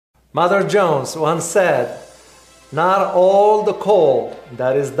Mother Jones once said, "Not all the coal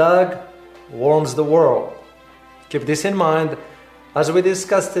that is dug warms the world." Keep this in mind as we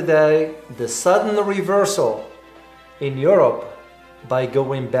discuss today the sudden reversal in Europe by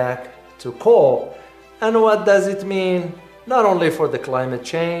going back to coal, and what does it mean not only for the climate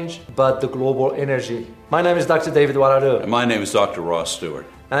change but the global energy. My name is Dr. David Waradu. And my name is Dr. Ross Stewart.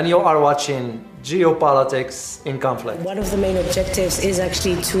 And you are watching Geopolitics in Conflict. One of the main objectives is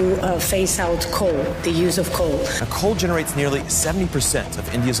actually to phase out coal, the use of coal. Now, coal generates nearly 70%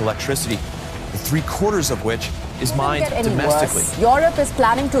 of India's electricity, three-quarters of which is mined domestically. Europe is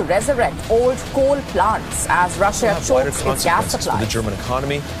planning to resurrect old coal plants as Russia chokes its gas supply. For the German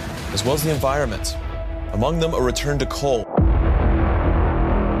economy, as well as the environment. Among them, a return to coal.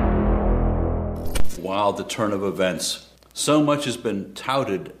 Wow, the turn of events. So much has been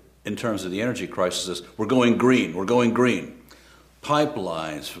touted in terms of the energy crisis. We're going green, we're going green.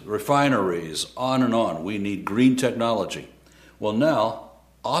 Pipelines, refineries, on and on. We need green technology. Well, now,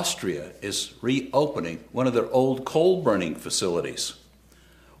 Austria is reopening one of their old coal-burning facilities.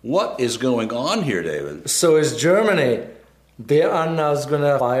 What is going on here, David? So is Germany. They are now going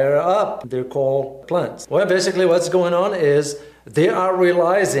to fire up their coal plants. Well, basically what's going on is they are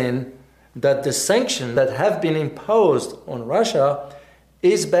realizing that the sanctions that have been imposed on Russia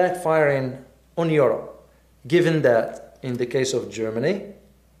is backfiring on Europe, given that in the case of Germany,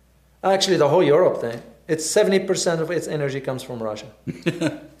 actually the whole Europe thing, it's 70% of its energy comes from Russia.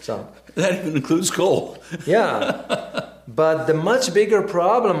 So that even includes coal. Yeah. But the much bigger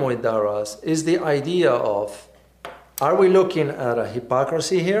problem with Daras is the idea of, are we looking at a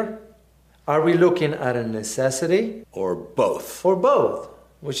hypocrisy here? Are we looking at a necessity? Or both. Or both,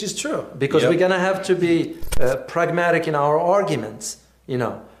 which is true. Because we're going to have to be pragmatic in our arguments. You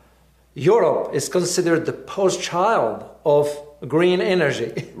know, Europe is considered the post-child of green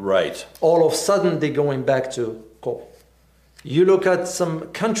energy. Right. All of a sudden, they're going back to coal. You look at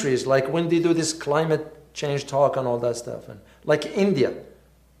some countries, like when they do this climate change talk and all that stuff, and like India.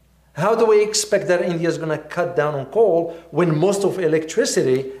 How do we expect that India is going to cut down on coal when most of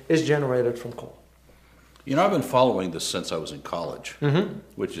electricity is generated from coal? You know, I've been following this since I was in college,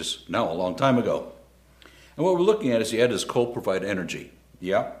 which is now a long time ago. And what we're looking at is, does coal provide energy?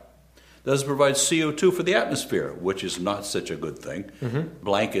 Yeah. Does it provide CO2 for the atmosphere, which is not such a good thing.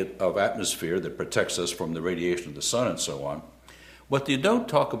 Blanket of atmosphere that protects us from the radiation of the sun and so on. What you don't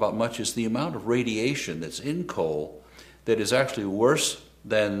talk about much is the amount of radiation that's in coal that is actually worse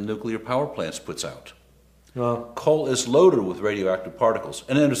than nuclear power plants puts out. Coal is loaded with radioactive particles,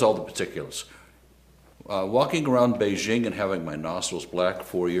 and then there's all the particulates. Walking around Beijing and having my nostrils black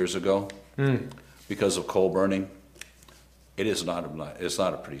 4 years ago because of coal burning, it's not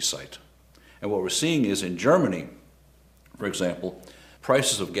a pretty sight. And what we're seeing is in Germany, for example,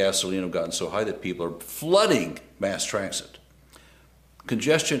 prices of gasoline have gotten so high that people are flooding mass transit.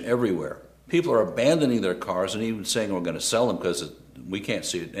 Congestion everywhere. People are abandoning their cars and even saying we're going to sell them because we can't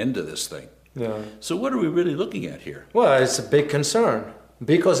see an end to this thing. Yeah. So what are we really looking at here? Well, it's a big concern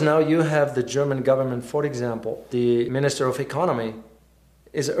because now you have the German government, for example, the Minister of Economy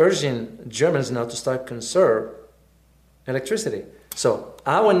is urging Germans now to start conserve electricity. So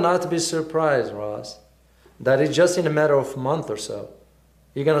I would not be surprised, Ross, that it's just in a matter of a month or so,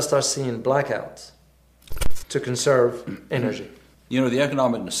 you're going to start seeing blackouts to conserve energy. You know, the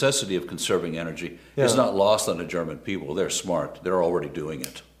economic necessity of conserving energy is not lost on the German people. They're smart. They're already doing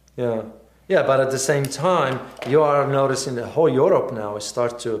it. Yeah. Yeah, but at the same time, you are noticing the whole Europe now is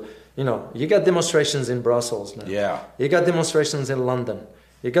start to, you got demonstrations in Brussels now. Yeah. You got demonstrations in London.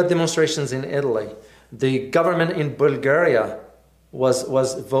 You got demonstrations in Italy. The government in Bulgaria was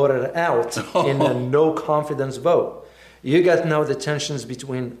voted out in a no confidence vote. You got now the tensions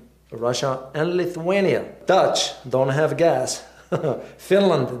between Russia and Lithuania. Dutch don't have gas.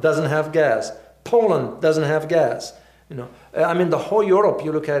 Finland doesn't have gas. Poland doesn't have gas. The whole Europe,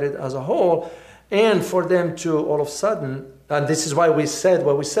 you look at it as a whole, and for them to all of a sudden, and this is why we said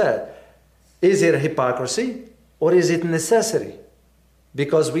what we said, is it a hypocrisy or is it necessity?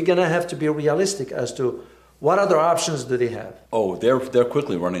 Because we're going to have to be realistic as to what other options do they have. Oh, they're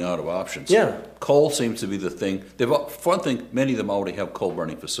quickly running out of options. Yeah. Coal seems to be the thing. Many of them already have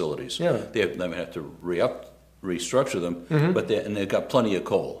coal-burning facilities. Yeah. They have to restructure them, but they've got plenty of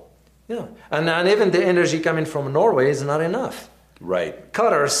coal. Yeah, and even the energy coming from Norway is not enough. Right.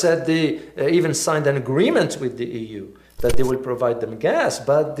 Qatar said they even signed an agreement with the EU that they will provide them gas,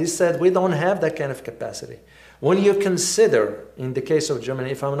 but they said we don't have that kind of capacity. When you consider, in the case of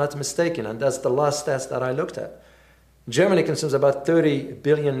Germany, if I'm not mistaken, and that's the last stats that I looked at, Germany consumes about 30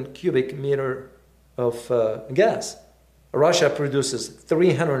 billion cubic meter of gas. Russia produces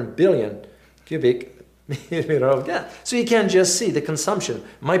 300 billion cubic millimeter of gas. So you can just see the consumption.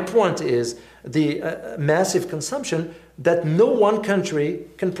 My point is the massive consumption that no one country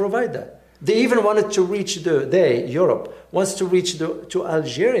can provide that. They even wanted to reach Europe wants to reach to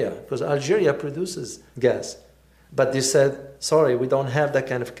Algeria, because Algeria produces gas. But they said, sorry, we don't have that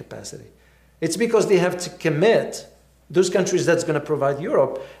kind of capacity. It's because they have to commit, those countries that's going to provide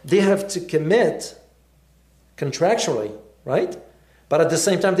Europe, they have to commit contractually, right? But at the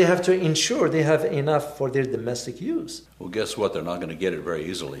same time, they have to ensure they have enough for their domestic use. Well, guess what? They're not going to get it very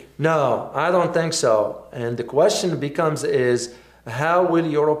easily. No, I don't think so. And the question becomes is, how will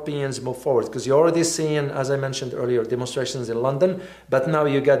Europeans move forward? Because you're already seeing, as I mentioned earlier, demonstrations in London, but now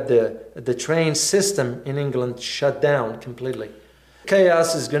you got the train system in England shut down completely.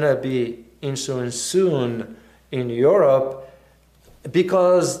 Chaos is going to be ensuing soon in Europe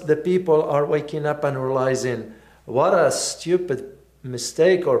because the people are waking up and realizing what a stupid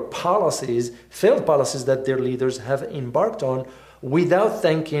mistake or policies, failed policies that their leaders have embarked on without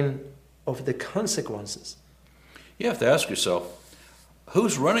thinking of the consequences. You have to ask yourself,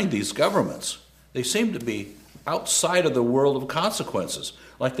 who's running these governments? They seem to be outside of the world of consequences.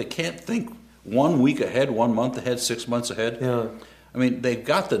 Like they can't think 1 week ahead, 1 month ahead, 6 months ahead. Yeah. I mean, they've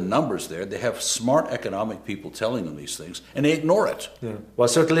got the numbers there. They have smart economic people telling them these things, and they ignore it. Yeah. Well,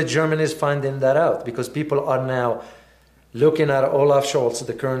 certainly Germany is finding that out because people are now looking at Olaf Scholz,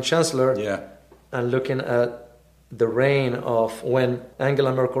 the current chancellor, and looking at the reign of when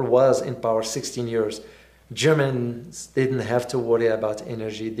Angela Merkel was in power 16 years. Germans didn't have to worry about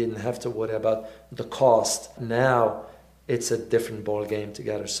energy, didn't have to worry about the cost. Now it's a different ball game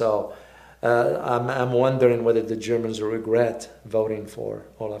together. So I'm wondering whether the Germans regret voting for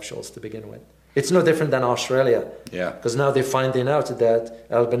Olaf Scholz to begin with. It's no different than Australia. Yeah. Because now they're finding out that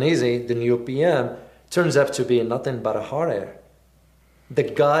Albanese, the new PM, turns out to be nothing but a hot air. The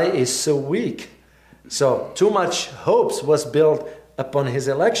guy is so weak. So too much hopes was built upon his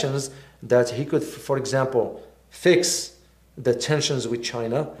elections that he could, for example, fix the tensions with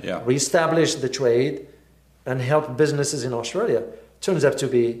China, reestablish the trade, and help businesses in Australia. Turns out to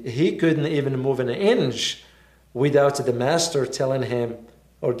be he couldn't even move an inch without the master telling him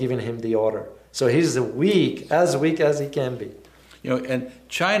or giving him the order. So he's weak as he can be. You know, and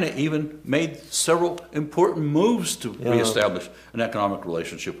China even made several important moves to reestablish an economic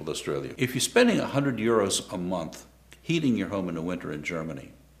relationship with Australia. If you're spending 100 euros a month heating your home in the winter in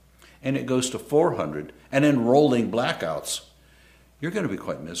Germany, and it goes to 400, and then rolling blackouts, you're going to be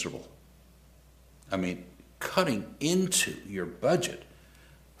quite miserable. I mean, cutting into your budget,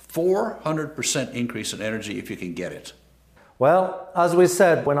 400% increase in energy if you can get it. Well, as we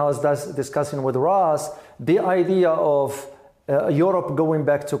said when I was discussing with Ross, the idea of Europe going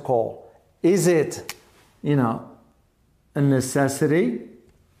back to coal, is it, a necessity,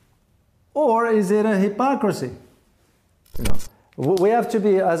 or is it a hypocrisy? We have to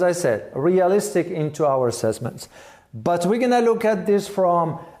be, as I said, realistic into our assessments. But we're going to look at this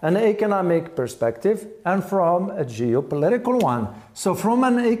from an economic perspective and from a geopolitical one. So from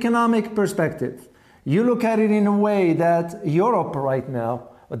an economic perspective, you look at it in a way that Europe right now,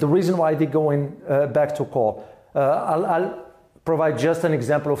 the reason why they're going back to coal, I'll provide just an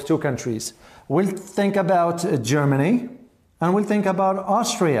example of two countries. We'll think about Germany and we'll think about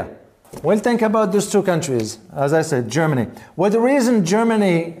Austria. We'll think about these two countries, as I said, Germany. Well, the reason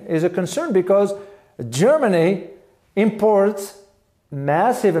Germany is a concern because Germany imports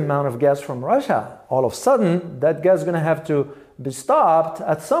massive amount of gas from Russia. All of a sudden, that gas is going to have to be stopped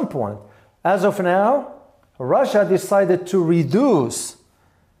at some point. As of now, Russia decided to reduce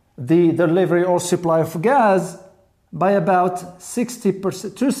the delivery or supply of gas by about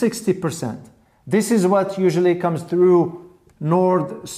 60% to 60%. This is what usually comes through Nord